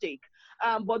nothing at stake.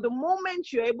 But the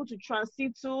moment you're able to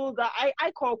transit to the,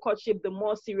 I call courtship the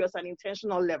more serious and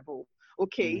intentional level.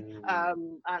 Okay.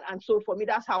 And so for me,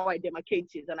 that's how I demarcate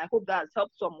it. And I hope that has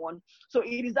helped someone. So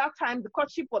it is that time, the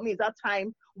courtship for me is that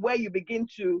time where you begin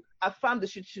to affirm the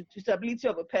suitability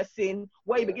of a person,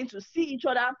 where you begin to see each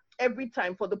other every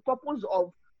time for the purpose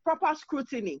of proper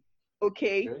scrutiny.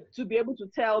 Okay, to be able to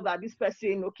tell that this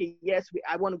person, okay, yes,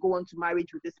 I want to go on to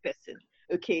marriage with this person.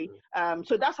 Okay,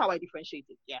 so that's how I differentiate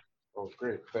it. Yeah. Oh,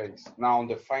 great, thanks. Now, on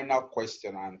the final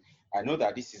question, and I know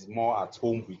that this is more at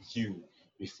home with you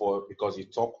because you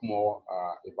talk more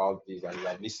about this, and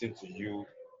I listened to you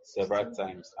several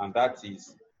times, and that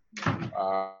is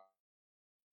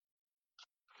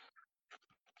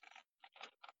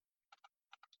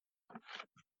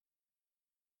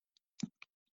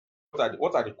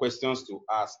what are the questions to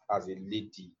ask as a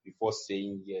lady before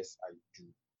saying yes, I do?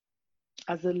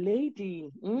 As a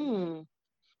lady,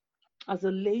 as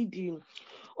a lady.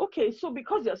 Okay, so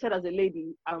because you said as a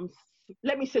lady,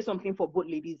 let me say something for both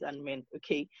ladies and men,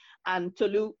 okay? And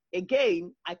Tolu,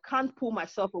 again, I can't pull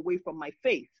myself away from my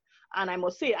faith. And I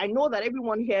must say, I know that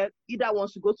everyone here either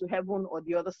wants to go to heaven or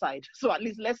the other side. So at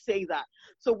least let's say that.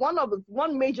 So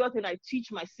one major thing I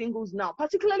teach my singles now,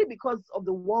 particularly because of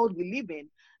the world we live in,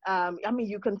 I mean,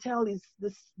 you can tell is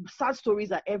this sad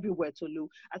stories are everywhere, Tolu.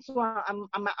 And so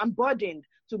I'm burdened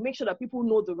to make sure that people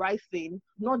know the right thing,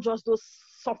 not just those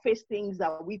surface things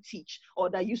that we teach or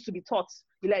that used to be taught,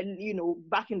 like, you know,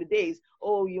 back in the days.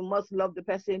 Oh, you must love the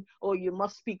person, or you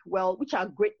must speak well, which are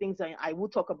great things, and I will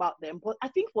talk about them. But I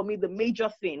think for me, the major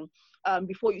thing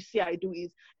before you say I do is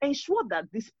ensure that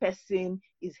this person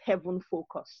is heaven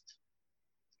focused.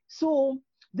 So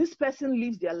this person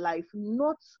lives their life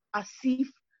not as if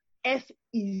earth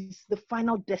is the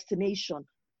final destination.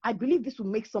 I believe this will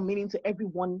make some meaning to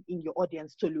everyone in your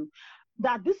audience, Tolu,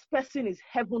 that this person is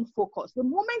heaven focused. The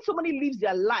moment somebody lives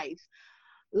their life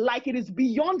like it is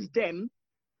beyond them,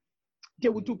 they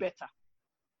will do better.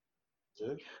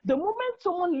 Okay. The moment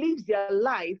someone lives their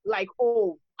life like,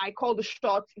 oh, I call the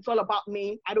shots, it's all about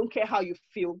me, I don't care how you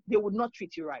feel, they would not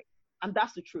treat you right. And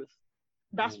that's the truth.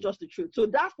 That's just the truth. So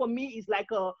that for me is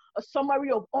like a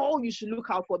summary of all you should look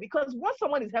out for. Because once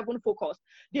someone is heaven focused,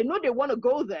 they know they want to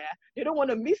go there. They don't want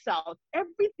to miss out.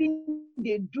 Everything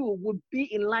they do would be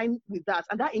in line with that.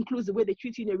 And that includes the way they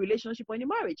treat you in a relationship or in a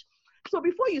marriage. So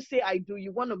before you say I do,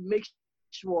 you want to make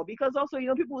sure. Because also, you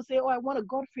know, people will say, oh, I want a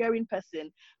God-fearing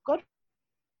person.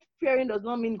 God-fearing does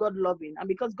not mean God-loving. And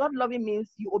because God-loving means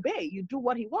you obey. You do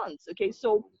what he wants. Okay,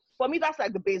 so for me, that's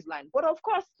like the baseline. But of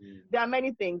course, there are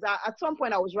many things. At some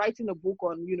point, I was writing a book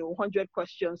on, 100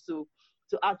 questions to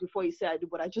ask before you say I do,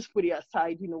 but I just put it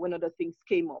aside, when other things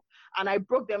came up. And I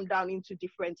broke them down into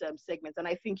different segments. And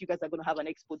I think you guys are going to have an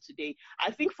expo today. I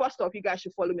think first off, you guys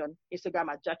should follow me on Instagram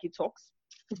at Jackie Talks.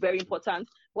 It's very important.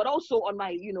 But also on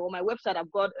my, on my website,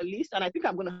 I've got a list, and I think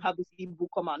I'm going to have this ebook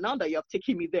come out now that you have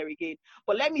taken me there again.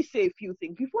 But let me say a few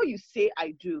things. Before you say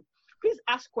I do, please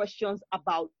ask questions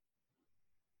about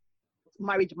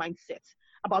marriage mindset,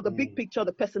 about the big picture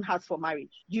the person has for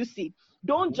marriage. Do you see?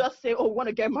 Don't just say, oh, we want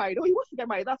to get married. Oh, he wants to get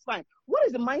married. That's fine. What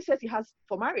is the mindset he has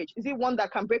for marriage? Is it one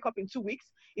that can break up in 2 weeks?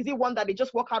 Is it one that they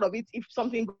just walk out of it if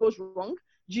something goes wrong?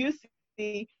 Do you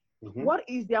see? What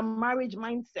is their marriage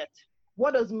mindset?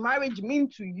 What does marriage mean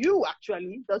to you,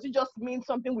 actually? Does it just mean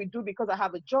something we do because I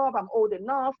have a job, I'm old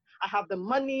enough, I have the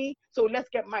money, so let's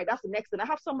get married? That's the next thing. I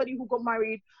have somebody who got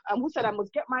married, who said I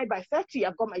must get married by 30.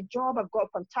 I've got my job, I've got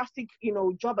a fantastic,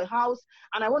 job, a house,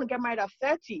 and I want to get married at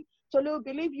 30. So,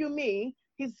 believe you me,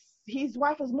 his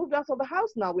wife has moved out of the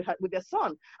house now with their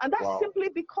son. And that's simply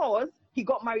because he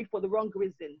got married for the wrong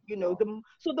reason.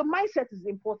 So the mindset is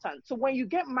important. So when you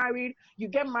get married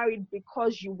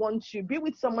because you want to be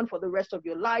with someone for the rest of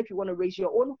your life. You want to raise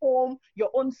your own home, your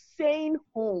own sane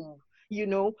home,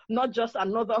 not just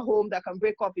another home that can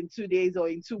break up in 2 days or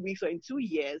in 2 weeks or in 2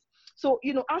 years. So,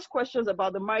 ask questions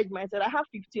about the marriage mindset. I have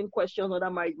 15 questions on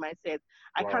that marriage mindset.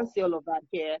 I can't say all of that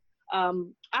here.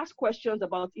 Ask questions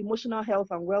about emotional health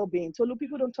and well-being. So look,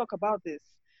 people don't talk about this.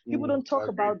 People don't talk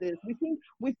about this.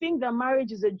 We think that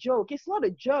marriage is a joke. It's not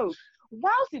a joke.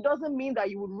 Whilst it doesn't mean that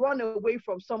you would run away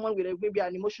from someone with maybe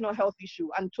an emotional health issue,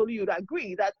 and totally you'd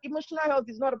agree that emotional health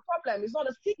is not a problem. It's not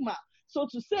a stigma, so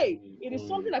to say. It is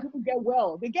something that people get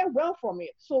well. They get well from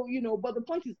it. So, but the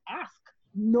point is ask.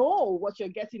 Know what you're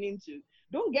getting into.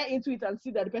 Don't get into it and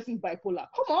see that the person is bipolar.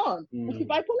 Come on.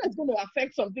 Bipolar is going to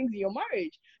affect some things in your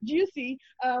marriage. Do you see?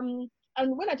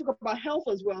 And when I talk about health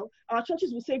as well, our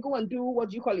churches will say, go and do, what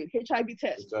do you call it, HIV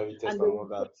test. HIV test And and all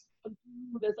that.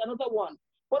 there's another one.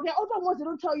 But there are other ones they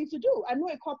don't tell you to do. I know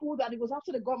a couple that it was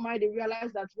after they got married, they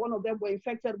realized that one of them were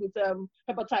infected with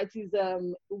hepatitis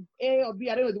A or B,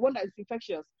 I don't know, the one that is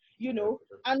infectious, you know.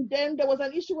 And then there was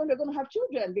an issue when they're going to have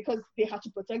children because they had to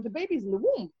protect the babies in the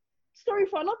womb. Story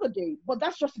for another day. But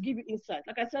that's just to give you insight.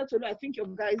 Like I said to you, I think your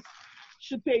guys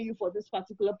should pay you for this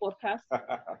particular podcast.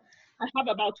 I have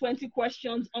about 20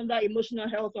 questions under emotional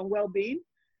health and well-being.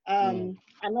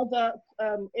 Another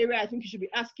area I think you should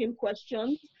be asking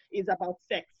questions is about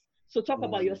sex. So talk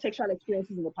about your sexual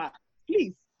experiences in the past.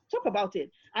 Please talk about it.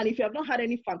 And if you have not had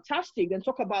any, fantastic, then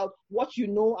talk about what you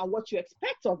know and what you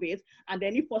expect of it. And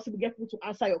then if possible, get people to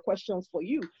answer your questions for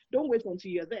you. Don't wait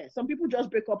until you're there. Some people just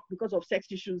break up because of sex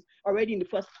issues already in the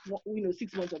first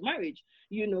 6 months of marriage.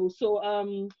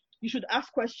 So you should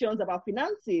ask questions about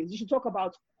finances. You should talk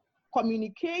about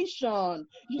communication.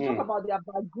 You should talk about their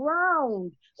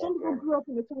background. Some people grew up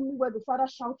in a family where the father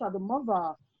shouts at the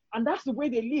mother, and that's the way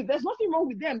they live. There's nothing wrong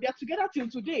with them. They're together till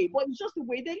today, but it's just the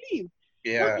way they live.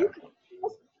 Yeah.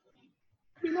 But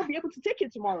you not be able to take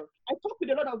it tomorrow. I talk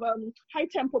with a lot of high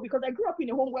tempo because I grew up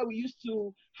in a home where we used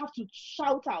to have to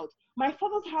shout out. My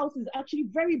father's house is actually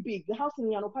very big. The house in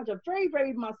Yanopaja, very,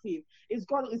 very massive. It's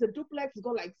a duplex. It's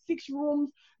got like 6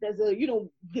 rooms. There's the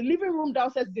living room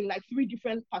downstairs is in like 3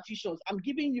 different partitions. I'm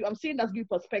saying that's good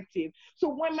perspective. So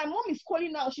when my mom is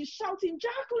calling out, she's shouting,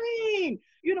 Jacqueline,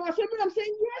 I'm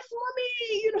saying, yes,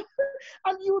 mommy,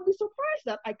 and you would be surprised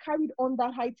that I carried on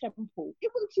that high tempo,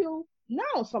 even till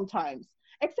now sometimes.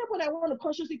 Except when I want to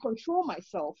consciously control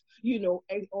myself,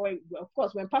 or of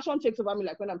course, when passion takes over me,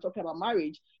 like when I'm talking about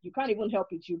marriage, you can't even help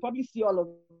it. You probably see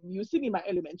you see me in my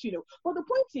element, But the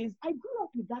point is, I grew up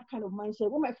with that kind of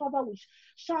mindset. When my father would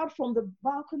shout from the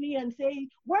balcony and say,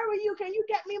 where are you? Can you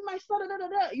get me my son?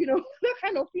 That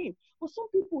kind of thing. But some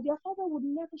people, their father would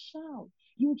never shout.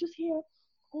 You would just hear,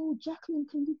 oh, Jacqueline,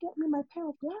 can you get me my pair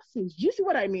of glasses? Do you see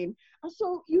what I mean? And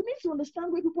so you need to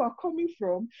understand where people are coming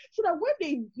from so that when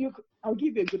I'll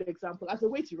give you a good example as a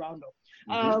way to round up.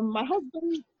 My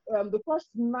husband, the first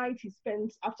night he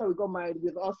spent after we got married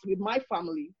with my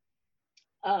family,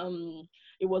 I think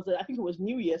it was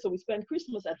New Year. So we spent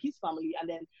Christmas at his family and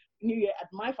then New Year at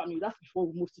my family. That's before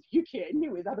we moved to the UK.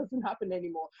 Anyway, that doesn't happen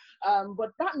anymore.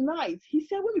 But that night, he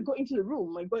said, when we got into the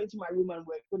room, I got into my room and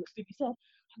we're going to sleep, he said,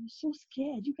 I'm so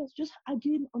scared. You guys just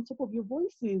arguing on top of your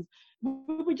voices.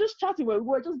 We were just chatting. We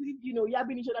were just,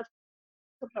 yabbing each other,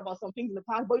 talking about some things in the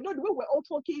past. But the way we're all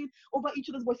talking over each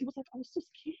other's voice, he was like, I was so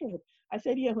scared. I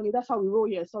said, yeah, honey, that's how we roll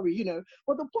here. Sorry,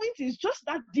 But the point is, just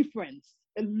that difference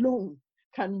alone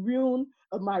can ruin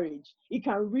a marriage. It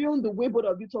can ruin the way both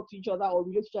of you talk to each other or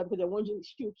relate to each other because they're wondering, is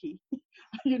she okay?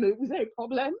 Is there a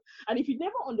problem? And if he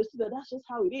never understood that that's just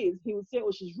how it is, he would say,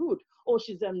 oh, she's rude. Oh,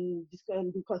 she's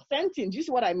consenting. Do you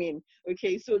see what I mean?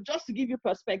 Okay, so just to give you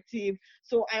perspective.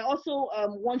 So I also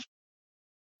want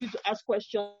you to ask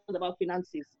questions about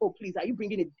finances. Oh, please, are you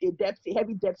bringing a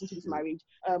heavy debt into this marriage?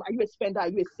 Are you a spender? Are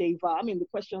you a saver? I mean, the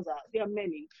questions there are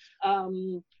many.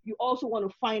 You also want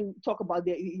to talk about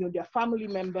their family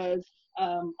members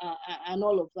and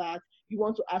all of that. You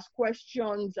want to ask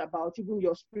questions about even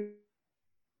your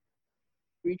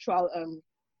spiritual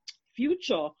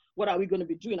future. What are we going to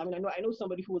be doing? I mean, I know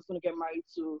somebody who was going to get married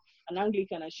to an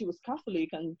Anglican and she was Catholic,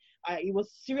 and it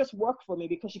was serious work for me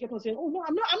because she kept on saying, "Oh no,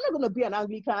 I'm not going to be an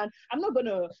Anglican. I'm not going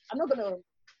to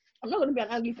be an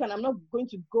Anglican. I'm not going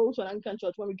to go to an Anglican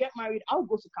church. When we get married, I'll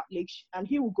go to Catholic and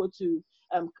he will go to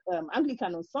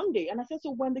Anglican on Sunday." And I said,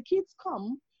 "So when the kids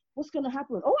come, what's going to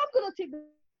happen?" "Oh, I'm going to take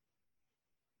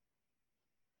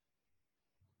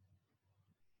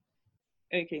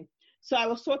Okay. So I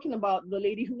was talking about the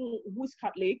lady who's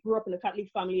Catholic, grew up in a Catholic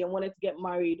family and wanted to get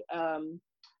married to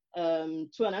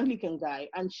an Anglican guy.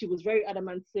 And she was very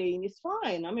adamant saying, it's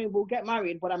fine. I mean, we'll get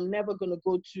married, but I'm never going to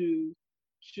go to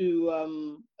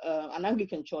an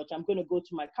Anglican church. I'm going to go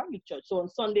to my Catholic church. So on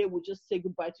Sunday, we'll just say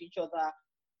goodbye to each other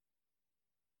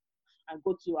and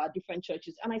go to our different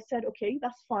churches. And I said, okay,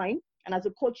 that's fine. And as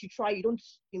a coach, you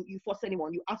force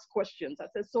anyone, you ask questions. I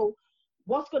said, so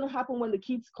what's going to happen when the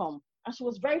kids come? And she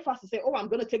was very fast to say, oh, I'm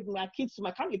going to take my kids to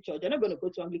my Catholic church. They're not going to go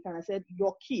to Anglican. I said,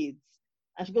 your kids.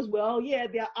 And she goes, well, yeah,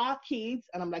 they're our kids.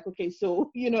 And I'm like, okay,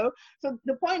 so, So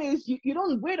the point is, you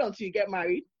don't wait until you get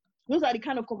married. Those are the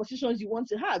kind of conversations you want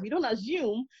to have. You don't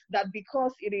assume that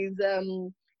because it is,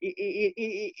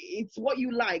 it's what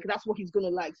you like, that's what he's going to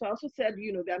like. So I also said,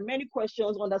 there are many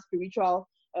questions on that spiritual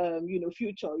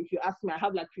future. If you ask me, I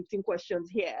have like 15 questions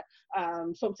here.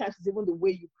 Sometimes it's even the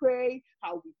way you pray,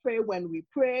 how we pray, when we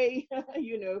pray.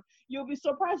 You'll be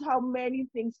surprised how many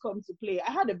things come to play.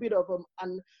 I had a bit of a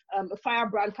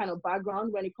firebrand kind of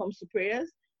background when it comes to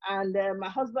prayers. And my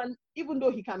husband, even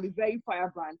though he can be very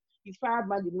firebrand, his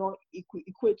firebrand did not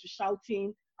equate to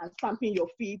shouting and stamping your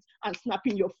feet and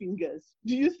snapping your fingers.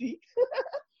 Do you see?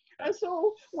 And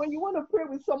so when you want to pray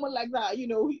with someone like that,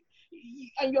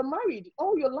 and you're married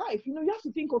all your life, you have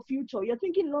to think of future. You're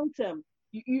thinking long term.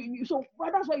 So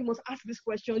that's why you must ask these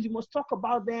questions. You must talk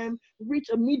about them, reach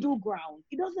a middle ground.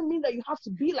 It doesn't mean that you have to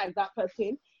be like that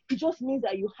person. It just means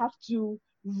that you have to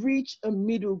reach a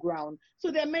middle ground.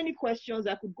 So there are many questions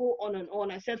that could go on and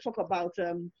on. I said talk about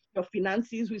your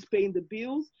finances, who's paying the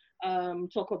bills,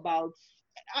 talk about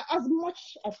as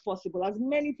much as possible, as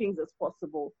many things as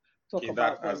possible. This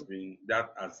has been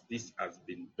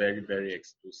very, very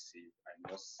exclusive. I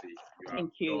must say,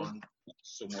 you have done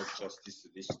so much justice to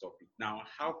this topic. Now,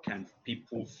 how can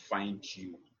people find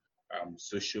you?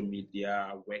 Social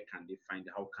media, where can they find?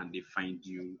 How can they find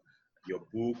you? Your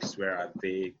books, where are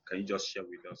they? Can you just share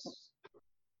with us?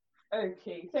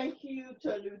 Okay, thank you,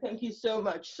 Tolu. Thank you so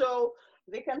much. So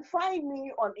they can find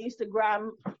me on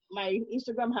Instagram. My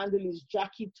Instagram handle is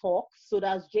Jackie Talks. So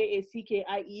that's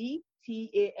JACKIE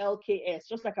TALKS,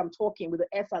 just like I'm talking with the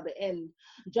S at the end.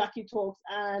 Jackie Talks.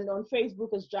 And on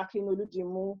Facebook is Jacqueline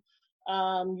Oludimu.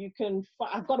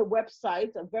 I've got a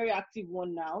website, a very active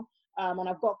one now, and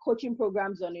I've got coaching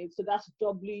programs on it. So that's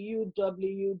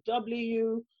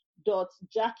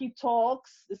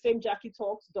www.JackieTalks, the same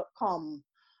JackieTalks.com.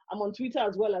 I'm on Twitter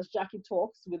as well as Jackie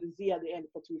Talks with a Z at the end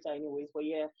for Twitter anyways, but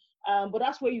yeah. But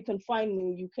that's where you can find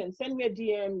me. You can send me a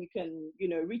DM. You can,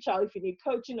 reach out if you need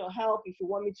coaching or help, if you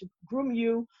want me to groom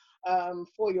you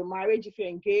for your marriage, if you're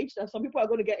engaged. And some people are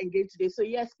going to get engaged today. So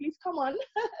yes, please come on.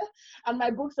 And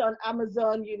my books are on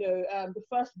Amazon. The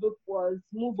first book was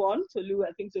Move On. Tolu,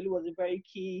 I think Tolu was a very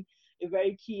key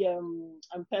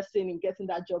person in getting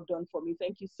that job done for me.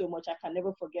 Thank you so much. I can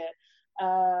never forget.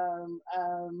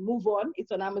 Move On,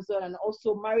 it's on Amazon, and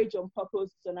also Marriage on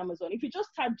Purpose, it's on Amazon. If you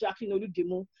just type Jacqueline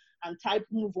Oludimu and type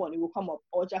Move On, it will come up,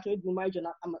 or Jacqueline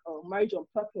Oludimu Marriage on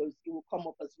Purpose, it will come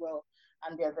up as well,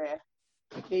 and they're there.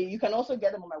 You can also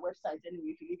get them on my website anyway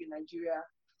if you live in Nigeria,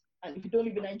 and if you don't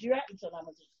live in Nigeria, it's on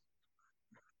Amazon.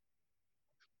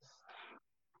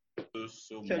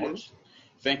 So much.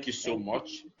 Thank you so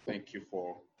much. Thank you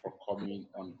for coming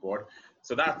on board.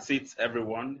 So that's it,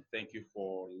 everyone. Thank you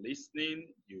for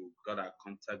listening. You got our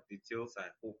contact details.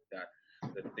 I hope that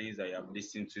the things that you have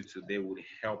listened to today would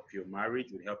help your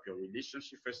marriage, would help your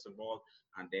relationship, first of all,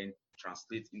 and then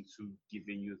translate into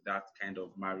giving you that kind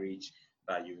of marriage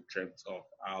that you dreamt of.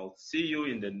 I'll see you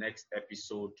in the next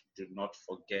episode. Do not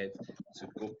forget to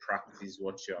go practice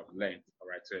what you have learned, all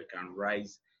right, so you can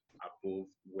rise above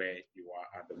where you are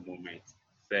at the moment.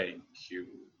 Thank you.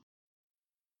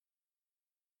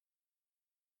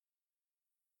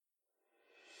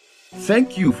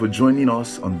 Thank you for joining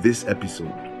us on this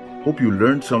episode. Hope you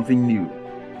learned something new.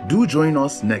 Do join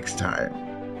us next time.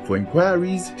 For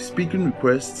inquiries, speaking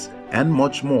requests, and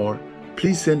much more,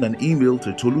 please send an email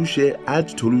to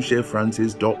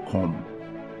tolushare@tolushefrancis.com.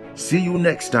 See you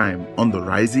next time on the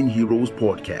Rising Heroes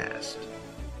Podcast.